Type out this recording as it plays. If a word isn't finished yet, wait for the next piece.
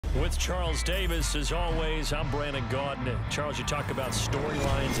With Charles Davis, as always, I'm Brandon Gaudin. Charles, you talk about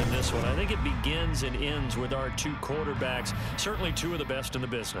storylines in this one. I think it begins and ends with our two quarterbacks, certainly two of the best in the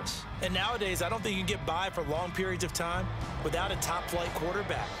business. And nowadays, I don't think you can get by for long periods of time without a top-flight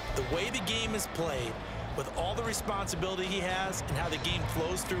quarterback. The way the game is played, with all the responsibility he has and how the game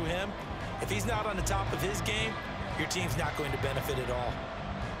flows through him, if he's not on the top of his game, your team's not going to benefit at all.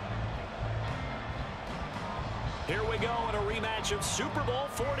 Here we go in a rematch of Super Bowl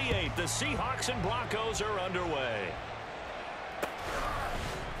 48. The Seahawks and Broncos are underway.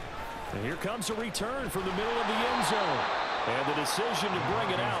 And here comes a return from the middle of the end zone. And the decision to bring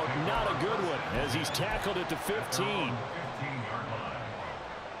it out, not a good one, as he's tackled at the 15.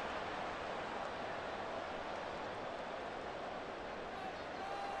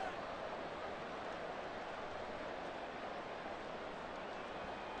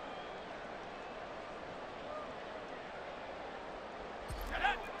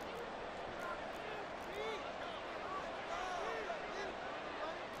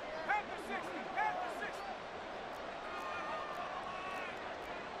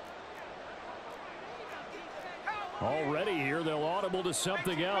 Already here, they'll audible to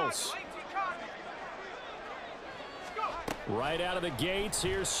something else. Right out of the gates,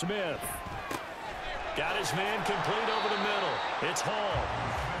 here's Smith. Got his man complete over the middle. It's Hall.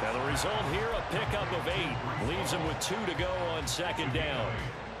 Now the result here, a pickup of 8. Leaves him with 2 to go on second down.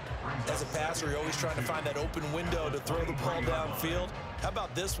 As a passer, you're always trying to find that open window to throw the ball downfield. How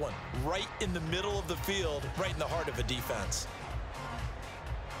about this one? Right in the middle of the field, right in the heart of a defense.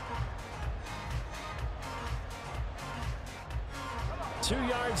 Two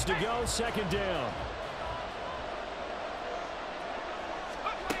yards to go, second down.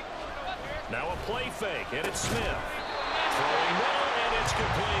 Now a play fake, and it's Smith. Throwing middle, and it's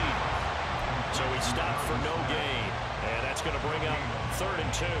complete. So he stopped for no gain, and that's going to bring up 3rd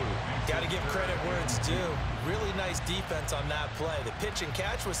and 2. Got to give credit where it's due. Really nice defense on that play. The pitch and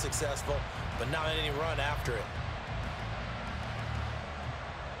catch was successful, but not any run after it.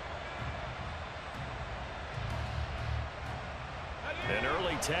 An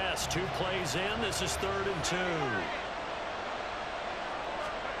early test, 2 plays in. This is 3rd and 2.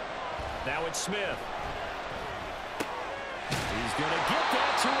 Now it's Smith. He's going to get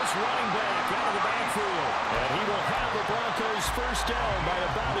that to his running back out of the backfield. And he will have the Broncos first down by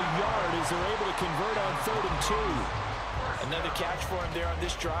about a yard as they're able to convert on 3rd and 2. Another catch for him there on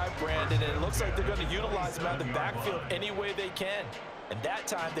this drive, Brandon, and it looks like they're going to utilize him out of the backfield any way they can. And that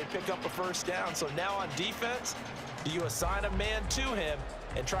time they pick up a first down. So now on defense, do you assign a man to him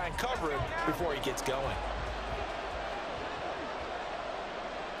and try and cover him before he gets going?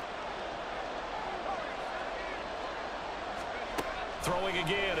 Throwing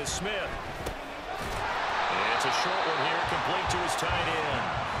again is Smith. And it's a short one here, complete to his tight end.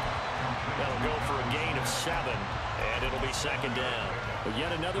 That'll go for a gain of 7, and it'll be second down. But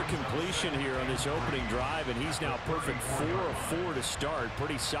yet another completion here on this opening drive, and he's now perfect 4 of 4 to start.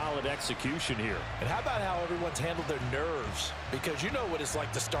 Pretty solid execution here. And how about how everyone's handled their nerves? Because you know what it's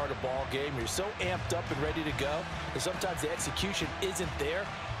like to start a ball game. You're so amped up and ready to go, and sometimes the execution isn't there.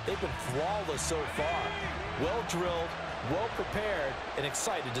 They've been flawless so far. Well drilled, well prepared, and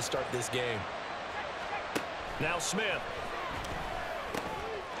excited to start this game. Now Smith.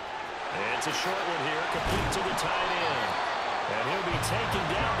 It's a short one here, complete to the tight end. And he'll be taken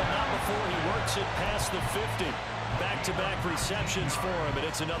down, but not before he works it past the 50. Back-to-back receptions for him, and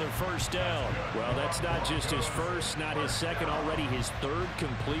it's another first down. Well, that's not just his first, not his second, already his 3rd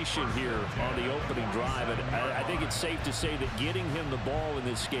completion here on the opening drive. And I think it's safe to say that getting him the ball in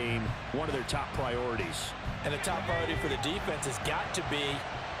this game, one of their top priorities. And the top priority for the defense has got to be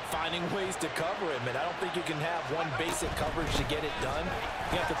finding ways to cover him. And I don't think you can have one basic coverage to get it done.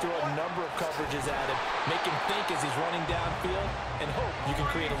 You have to throw a number of coverages at him, make him think as he's running downfield, and hope you can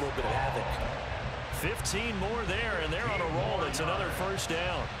create a little bit of havoc. 15 more there, and they're on a roll. It's another first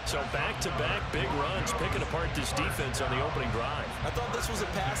down. So back-to-back big runs, picking apart this defense on the opening drive. I thought this was a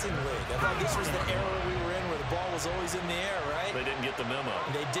passing league. I thought this was the era we were in where the ball was always in the air, right? They didn't get the memo.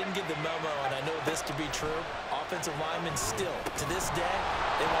 They didn't get the memo, and I know this to be true. Offensive linemen still, to this day,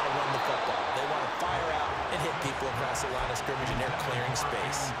 they want to run the football. They want to fire out and hit people across the line of scrimmage, and they're clearing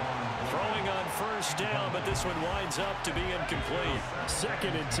space. Throwing on first down, but this one winds up to be incomplete.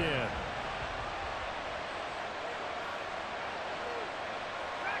 2nd and 10.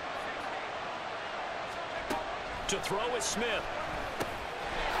 To throw is Smith.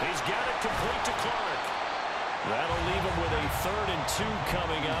 He's got it complete to Clark. That'll leave them with a 3rd and 2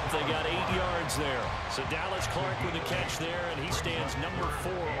 coming up. They got 8 yards there. So Dallas Clark with the catch there, and he stands number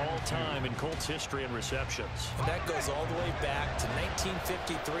 4 all-time in Colts history in receptions. And that goes all the way back to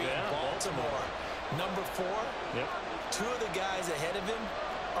 1953 in Baltimore. Number 4, yep. 2 of the guys ahead of him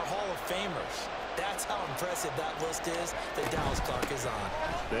are Hall of Famers. That's how impressive that list is that Dallas Clark is on.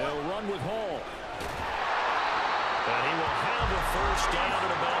 They'll run with Hall. And he will have a first down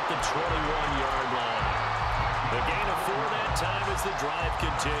at about the 21-yard line. The gain of 4 that time as the drive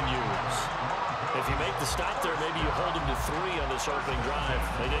continues. If you make the stop there, maybe you hold them to 3 on this opening drive.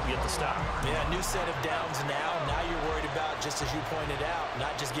 They didn't get the stop. Yeah, new set of downs now. Now you're worried about, just as you pointed out,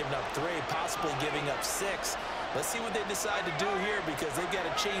 not just giving up 3, possibly giving up 6. Let's see what they decide to do here, because they've got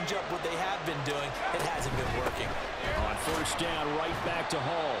to change up what they have been doing. It hasn't been working. On first down, right back to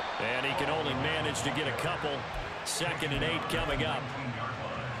Hall. And he can only manage to get a couple. 2nd and 8 coming up.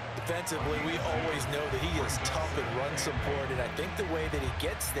 Defensively, we always know that he is tough in run support, and I think the way that he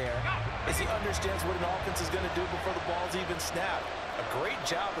gets there is he understands what an offense is going to do before the ball's even snapped. A great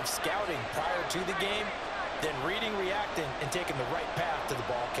job of scouting prior to the game, then reading, reacting, and taking the right path to the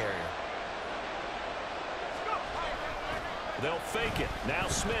ball carrier. They'll fake it. Now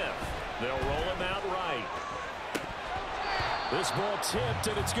Smith. They'll roll him out right. This ball tipped,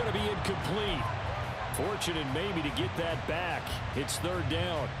 and it's going to be incomplete. Fortunate maybe to get that back. It's 3rd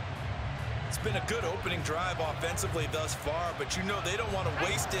down. It's been a good opening drive offensively thus far, but you know they don't want to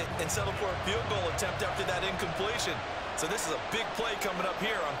waste it and settle for a field goal attempt after that incompletion. So this is a big play coming up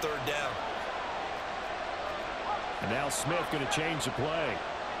here on 3rd down. And now Smith going to change the play.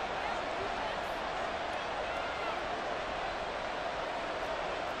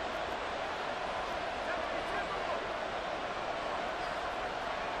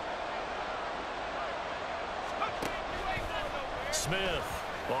 Smith,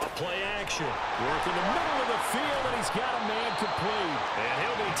 off play action. Working the middle of the field, and he's got a man complete. And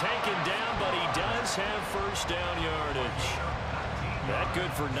he'll be taken down, but he does have first down yardage. That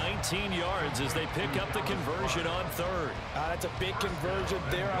good for 19 yards as they pick up the conversion on 3rd. That's a big conversion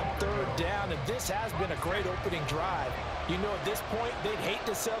there on 3rd down, and this has been a great opening drive. You know, at this point, they'd hate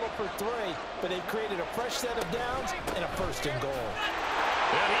to settle for 3, but they've created a fresh set of downs and a 1st and goal.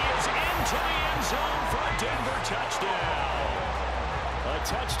 And he is into the end zone for a Denver touchdown. A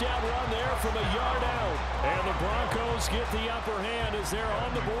touchdown run there from a yard out. And the Broncos get the upper hand as they're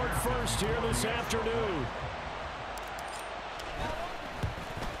on the board first here this afternoon.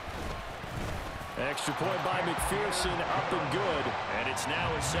 Extra point by McPherson, up and good. And it's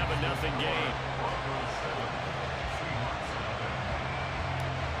now a 7-0 game.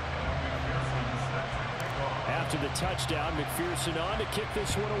 After the touchdown, McPherson on to kick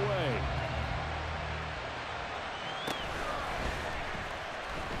this one away.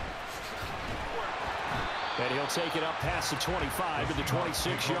 And he'll take it up past the 25 to the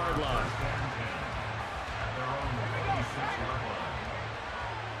 26-yard line.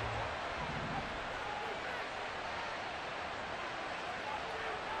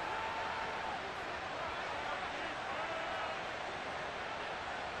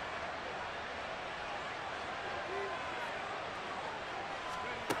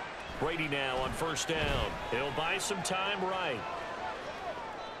 Brady now on first down. He'll buy some time right.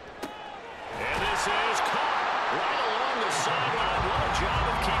 And this is caught right along the sideline. What a job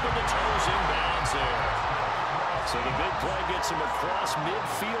of keeping the toes in bounds there. So the big play gets him across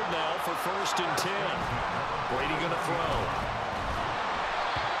midfield now for 1st and 10. Brady going to throw.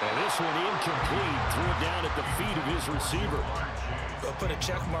 And this one incomplete. Threw it down at the feet of his receiver. They'll put a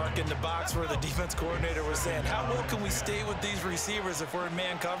check mark in the box where the defense coordinator was saying, how well can we stay with these receivers if we're in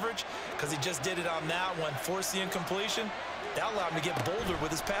man coverage? Because he just did it on that one, forced the incompletion. That'll allow him to get bolder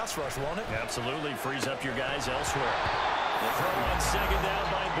with his pass rush, won't it? Absolutely. Frees up your guys elsewhere. The throw on 2nd down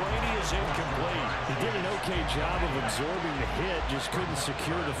by Brady is incomplete. He did an okay job of absorbing the hit, just couldn't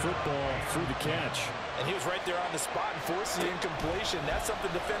secure the football through the catch. And he was right there on the spot and forced the incompletion. That's something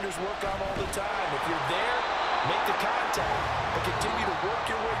defenders work on all the time. If you're there, make the contact, but continue to work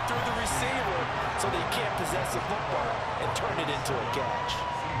your way through the receiver so that you can't possess the football and turn it into a catch.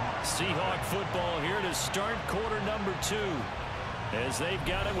 Seahawk football here to start quarter number 2 as they've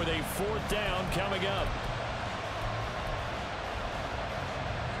got it with a 4th down coming up.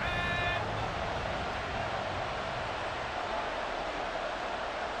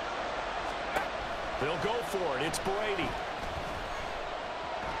 They'll go for it. It's Brady. And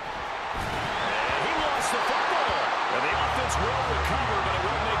he lost the football. And the offense will recover, but it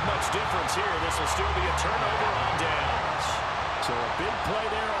won't make much difference here. This will still be a turnover on downs. So a big play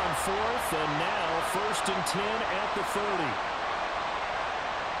there on 4th, and now 1st and 10 at the 30.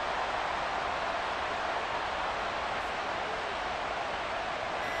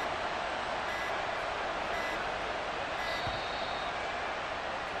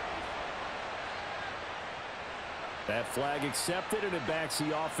 That flag accepted, and it backs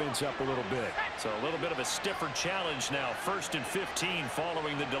the offense up a little bit. So a little bit of a stiffer challenge now. 1st and 15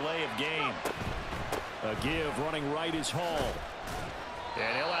 following the delay of game. A give running right is Hall.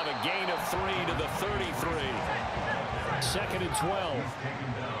 And he'll have a gain of 3 to the 33. 2nd and 12.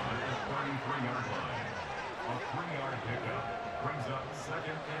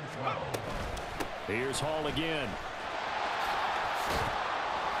 Here's Hall again.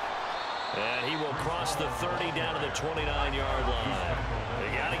 And he will cross the 30 down to the 29-yard line.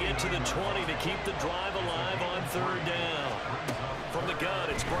 They got to get to the 20 to keep the drive alive on 3rd down. From the gun,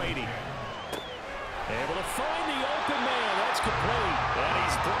 it's Brady. Able to find the open man. That's complete. And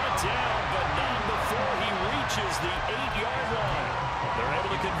he's brought down, but not before he reaches the 8-yard line. They're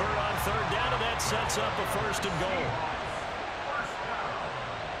able to convert on 3rd down, and that sets up a 1st and goal.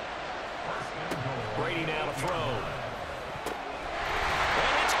 Brady now to throw.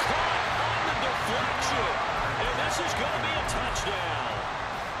 And it's caught on the deflection. And this is going to be a touchdown.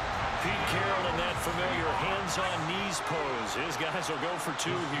 Pete Carroll in that familiar hands-on-knees pose. His guys will go for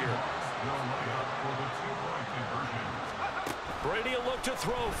 2 here. Brady will look to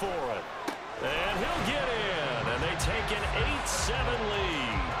throw for it. And he'll get in. And they take an 8-7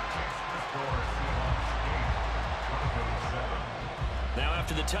 lead. Now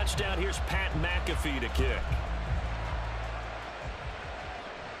after the touchdown, here's Pat McAfee to kick.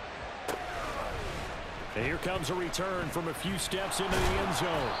 And here comes a return from a few steps into the end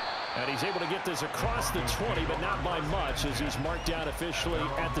zone. And he's able to get this across the 20, but not by much, as he's marked down officially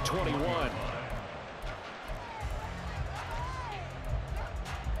at the 21.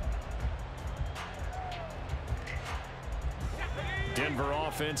 Denver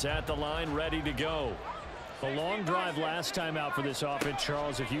offense at the line, ready to go. A long drive last time out for this offense,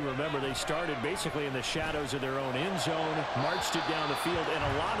 Charles. If you remember, they started basically in the shadows of their own end zone, marched it down the field, and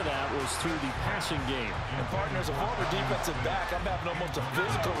a lot of that was through the passing game. And partner, as a former defensive back, I'm having almost a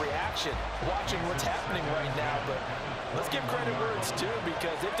physical reaction watching what's happening right now. But let's give credit where it's due,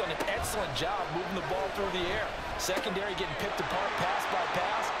 because they've done an excellent job moving the ball through the air. Secondary getting picked apart pass by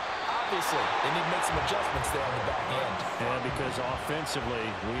pass. Obviously, they need to make some adjustments there on the back end. Yeah, because offensively,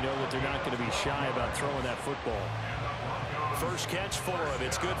 we know that they're not going to be shy about throwing that football. First catch for him.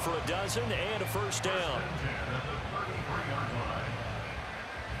 It's good for a dozen and a 1st down.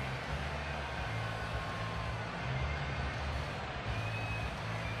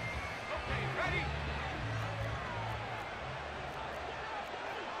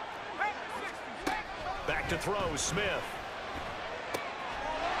 Back to throw, Smith.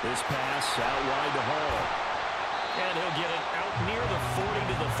 This pass out wide to Hall. And he'll get it out near the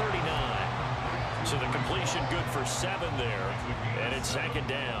 40 to the 39. So the completion good for 7 there. And it's 2nd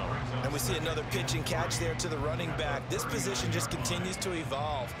down. And we see another pitch and catch there to the running back. This position just continues to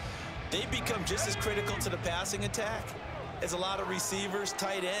evolve. They become just as critical to the passing attack as a lot of receivers,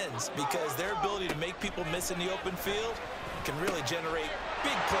 tight ends, because their ability to make people miss in the open field can really generate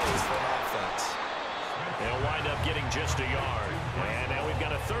big plays for an offense. They'll wind up getting just a yard. And now we've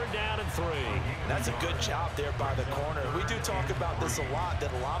got a 3rd down and 3. That's a good job there by the corner. We do talk about this a lot,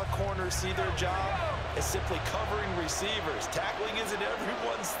 that a lot of corners see their job as simply covering receivers. Tackling isn't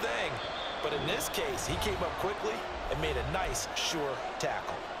everyone's thing. But in this case, he came up quickly and made a nice, sure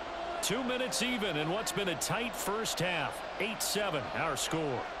tackle. 2 minutes even in what's been a tight first half. 8-7, our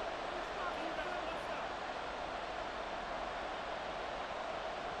score.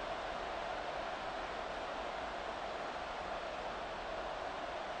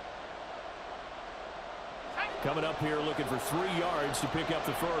 Coming up here looking for 3 yards to pick up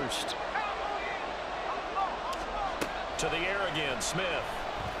the first. To the air again, Smith.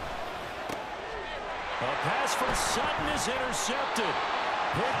 A pass from Sutton is intercepted.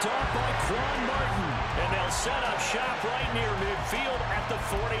 Picked off by Quan Martin. And they'll set up shop right near midfield at the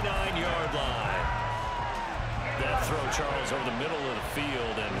 49-yard line. That throw, Charles, over the middle of the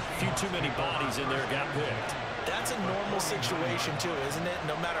field, and a few too many bodies in there got picked. That's a normal situation, too, isn't it?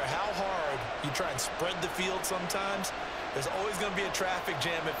 No matter how hard you try and spread the field sometimes, there's always going to be a traffic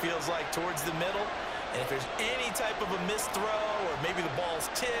jam, it feels like, towards the middle. And if there's any type of a missed throw, or maybe the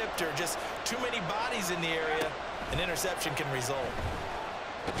ball's tipped, or just too many bodies in the area, an interception can result.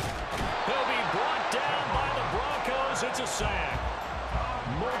 He'll be brought down by the Broncos. It's a sack.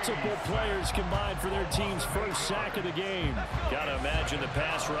 Multiple players combined for their team's first sack of the game. Got to imagine the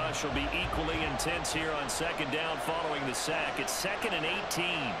pass rush will be equally intense here on 2nd down following the sack. It's 2nd and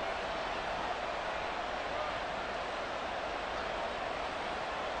 18.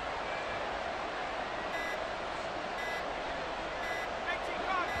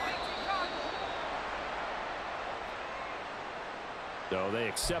 So they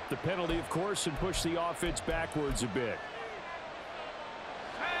accept the penalty, of course, and push the offense backwards a bit.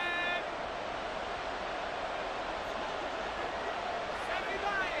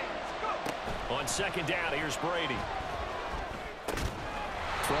 On second down, here's Brady.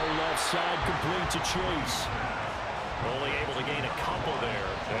 Throw left side, complete to Chase. Only able to gain a couple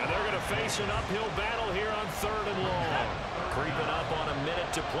there. And they're going to face an uphill battle here on 3rd and long. Creeping up on a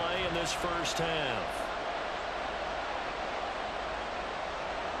minute to play in this first half.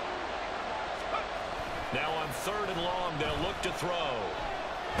 Now on 3rd and long, they'll look to throw. Oh,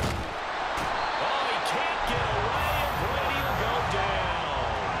 he can't get away, and Brady will go down.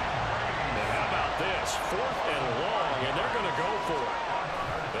 And how about this? 4th and long, and they're going to go for it.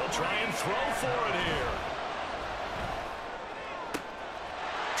 They'll try and throw for it here.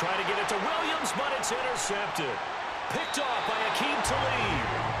 Try to get it to Williams, but it's intercepted. Picked off by Akeem Talib.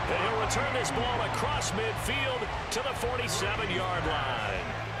 And he'll return this ball across midfield to the 47-yard line.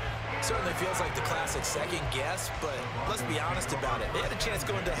 Certainly feels like the classic second guess, but let's be honest about it. They had a chance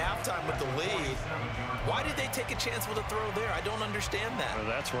going to halftime with the lead. Why did they take a chance with a throw there? I don't understand that. Well,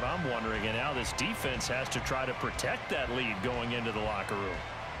 that's what I'm wondering, and now this defense has to try to protect that lead going into the locker room.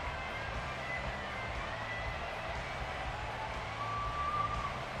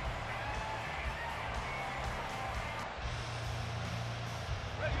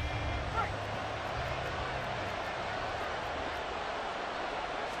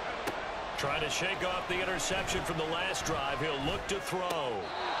 Trying to shake off the interception from the last drive. He'll look to throw.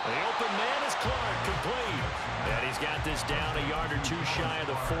 The open man is Clark, complete. And he's got this down a yard or two shy of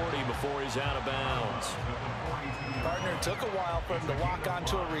the 40 before he's out of bounds. Gardner took a while for him to lock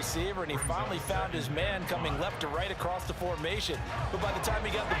onto a receiver, and he finally found his man coming left to right across the formation. But by the time he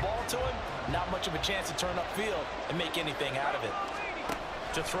got the ball to him, not much of a chance to turn upfield and make anything out of it.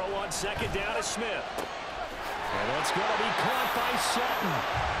 To throw on second down is Smith. And it's going to be caught by Sutton.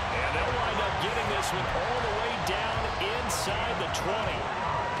 And they'll wind up getting this one all the way down inside the 20.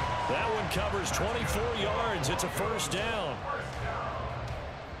 That one covers 24 yards. It's a first down.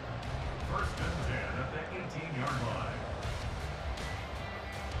 First and 10 at the 18-yard line.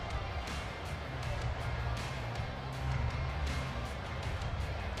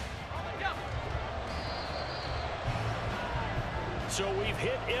 So we've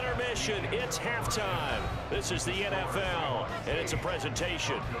hit intermission. It's halftime. This is the NFL, and it's a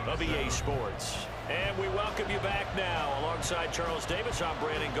presentation of EA Sports. And we welcome you back now. Alongside Charles Davis, I'm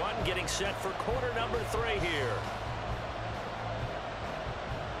Brandon Gaunton, getting set for quarter number 3 here.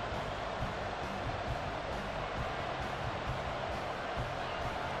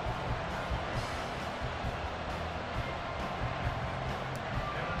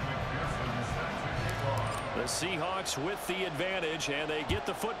 The Seahawks with the advantage, and they get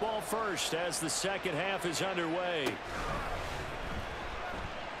the football first as the second half is underway.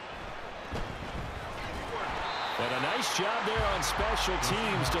 And a nice job there on special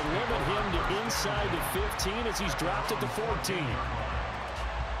teams to limit him to inside the 15 as he's dropped at the 14.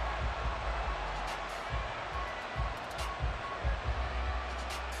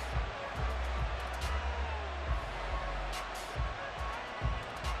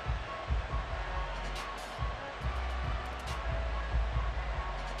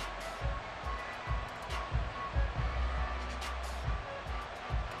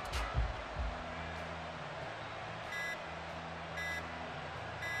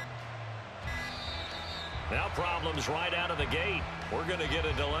 Now problems right out of the gate. We're going to get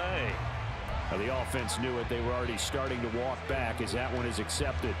a delay. Now the offense knew it. They were already starting to walk back as that one is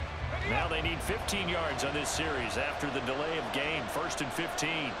accepted. Now they need 15 yards on this series after the delay of game. 1st and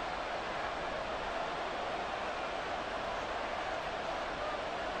 15.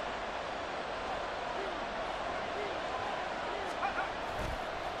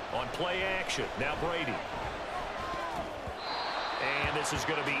 On play action. Now Brady. And this is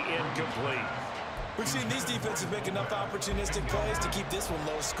going to be incomplete. We've seen these defenses make enough opportunistic plays to keep this one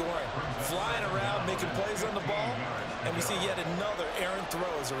low scoring. Flying around, making plays on the ball, and we see yet another errant throw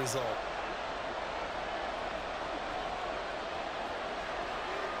as a result.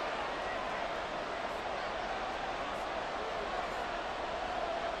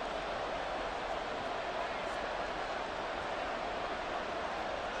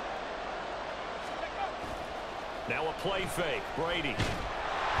 Now a play fake. Brady.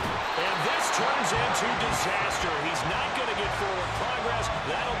 And this turns into disaster. He's not going to get forward progress.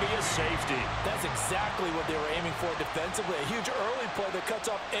 That'll be a safety. That's exactly what they were aiming for defensively. A huge early play that cuts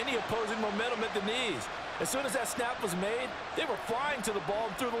off any opposing momentum at the knees. As soon as that snap was made, they were flying to the ball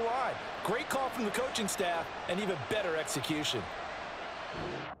and through the line. Great call from the coaching staff and even better execution.